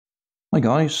Hi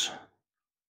guys,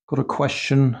 got a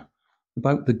question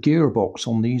about the gearbox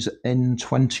on these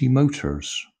N20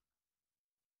 motors.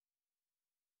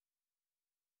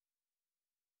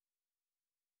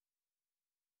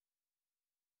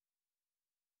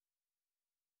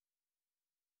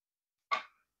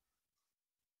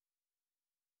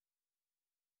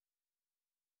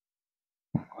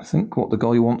 I think what the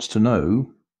guy wants to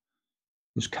know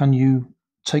is, can you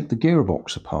take the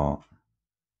gearbox apart?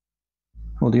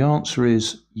 Well, the answer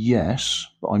is yes,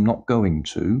 but I'm not going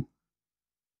to.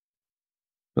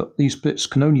 But these bits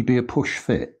can only be a push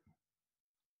fit.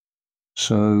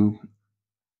 So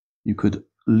you could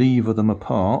lever them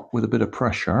apart with a bit of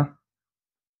pressure.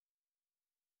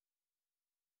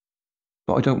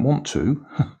 But I don't want to,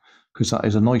 because that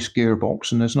is a nice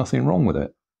gearbox and there's nothing wrong with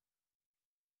it.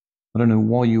 I don't know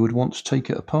why you would want to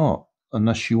take it apart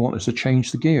unless you wanted to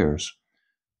change the gears,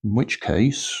 in which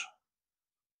case,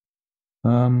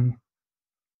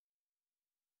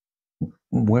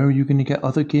 where are you going to get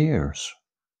other gears?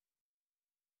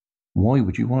 Why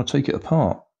would you want to take it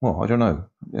apart? Well, I don't know.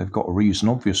 They've got a reason,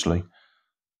 obviously.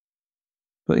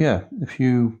 But yeah, if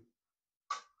you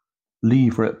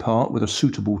lever it apart with a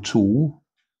suitable tool,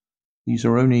 these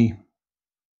are only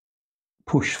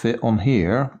push fit on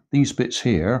here. These bits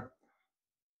here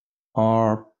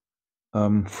are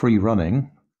free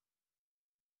running,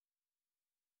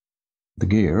 the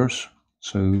gears.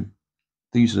 So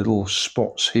these little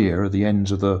spots here are the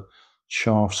ends of the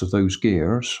shafts of those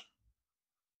gears.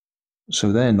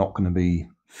 So they're not going to be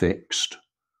fixed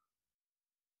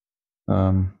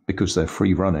because they're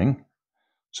free running.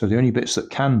 So the only bits that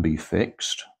can be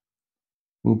fixed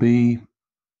will be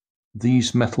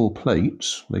these metal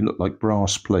plates. They look like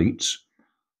brass plates,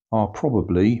 are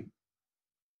probably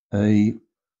a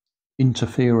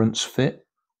interference fit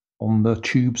on the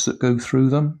tubes that go through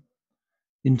them.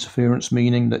 Interference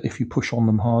meaning that if you push on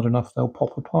them hard enough, they'll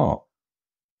pop apart.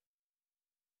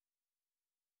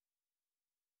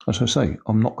 As I say,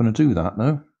 I'm not going to do that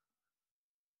now,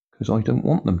 because I don't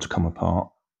want them to come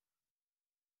apart.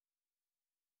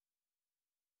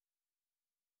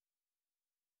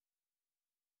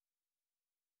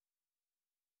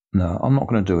 No, I'm not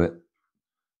going to do it,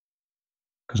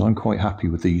 because I'm quite happy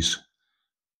with these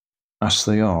as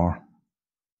they are.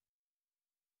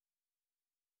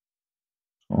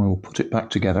 I will put it back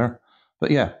together. But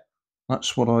yeah,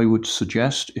 that's what I would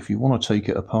suggest. If you want to take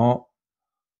it apart,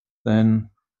 then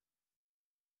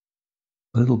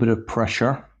a little bit of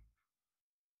pressure.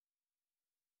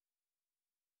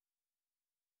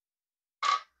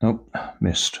 Nope,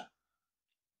 missed.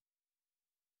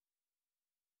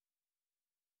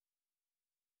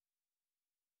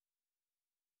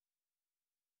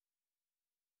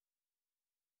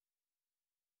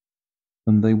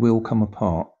 And they will come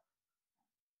apart.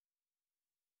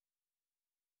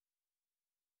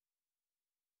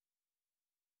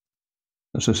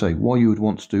 As I say, why you would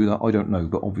want to do that, I don't know,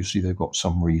 but obviously they've got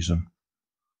some reason.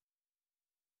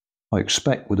 I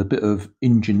expect with a bit of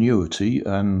ingenuity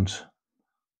and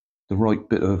the right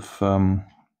bit of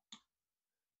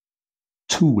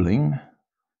tooling,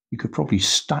 you could probably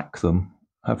stack them,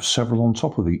 have several on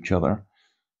top of each other.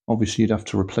 Obviously, you'd have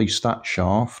to replace that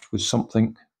shaft with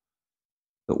something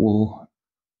that will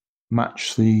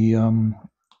match the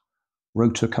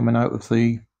rotor coming out of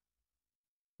the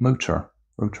motor.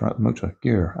 Rotor out of the motor,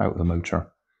 gear out of the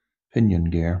motor, pinion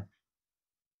gear.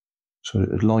 So it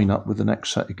would line up with the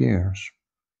next set of gears.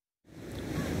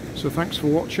 So thanks for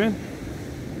watching.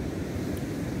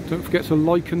 Don't forget to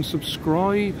like and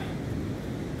subscribe.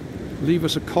 Leave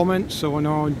us a comment so I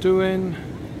know how I'm doing.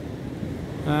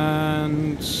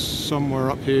 And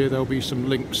somewhere up here there'll be some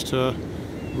links to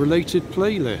related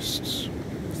playlists.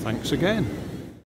 Thanks again.